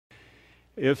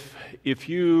If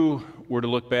you were to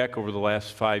look back over the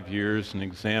last 5 years and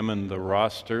examine the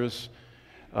rosters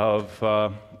of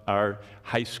our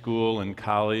high school and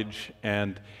college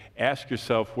and ask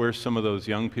yourself where some of those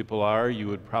young people are, you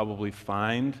would probably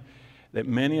find that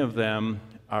many of them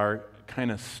are kind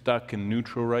of stuck in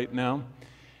neutral right now,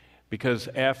 because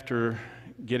after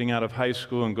getting out of high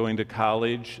school and going to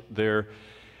college, their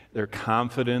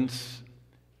confidence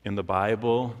in the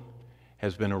Bible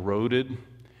has been eroded.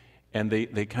 And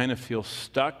they kind of feel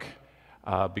stuck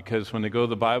because when they go to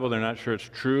the Bible, they're not sure it's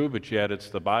true, but yet it's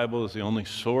the Bible is the only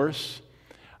source.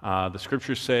 The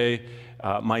scriptures say,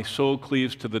 my soul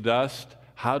cleaves to the dust.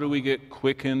 How do we get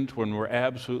quickened when we're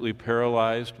absolutely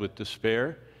paralyzed with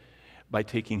despair? By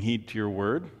taking heed to your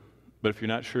word. But if you're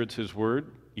not sure it's his word,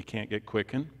 you can't get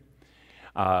quickened.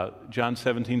 John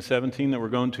 17:17 that we're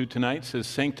going to tonight says,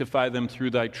 sanctify them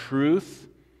through thy truth.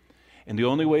 And the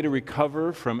only way to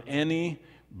recover from any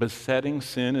besetting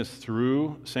sin is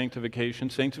through sanctification.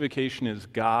 Sanctification is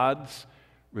God's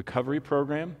recovery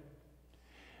program.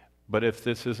 But if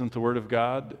this isn't the Word of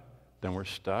God, then we're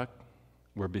stuck.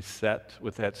 We're beset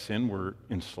with that sin. We're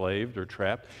enslaved or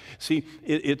trapped. See,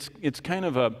 it's kind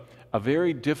of a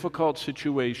very difficult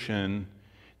situation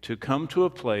to come to a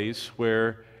place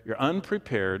where you're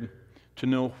unprepared to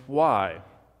know why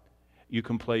you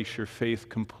can place your faith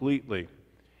completely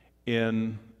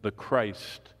in the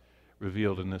Christ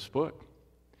revealed in this book.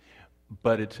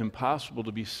 But it's impossible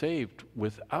to be saved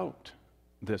without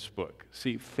this book.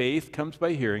 See, faith comes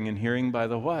by hearing, and hearing by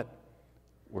the what?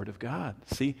 Word of God.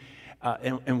 See,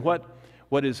 and what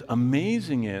is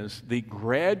amazing is the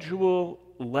gradual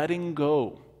letting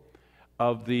go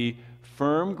of the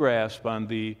firm grasp on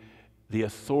the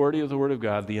authority of the Word of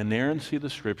God, the inerrancy of the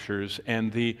Scriptures,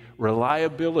 and the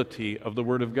reliability of the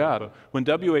Word of God. When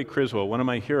W.A. Criswell, one of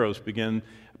my heroes, began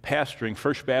pastoring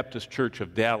First Baptist Church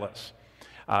of Dallas,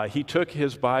 he took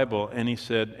his Bible and he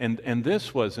said, and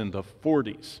this was in the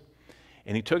 40s,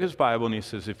 and he took his Bible and he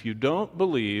says, if you don't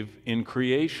believe in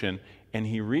creation, and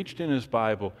he reached in his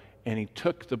Bible and he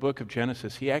took the book of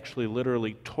Genesis, he actually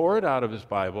literally tore it out of his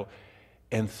Bible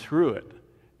and threw it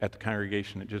at the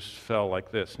congregation. It just fell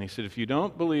like this. And he said, if you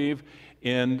don't believe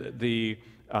in the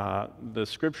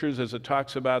scriptures as it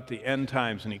talks about the end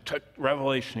times, and he took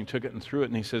Revelation, he took it and threw it,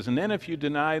 and he says, and then if you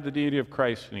deny the deity of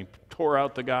Christ, and he tore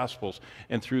out the Gospels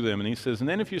and threw them, and he says, and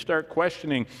then if you start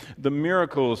questioning the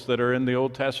miracles that are in the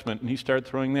Old Testament, and he started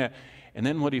throwing that, and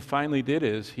then what he finally did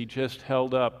is he just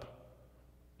held up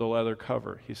the leather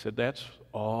cover. He said, that's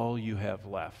all you have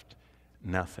left,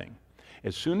 nothing.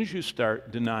 As soon as you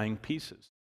start denying pieces.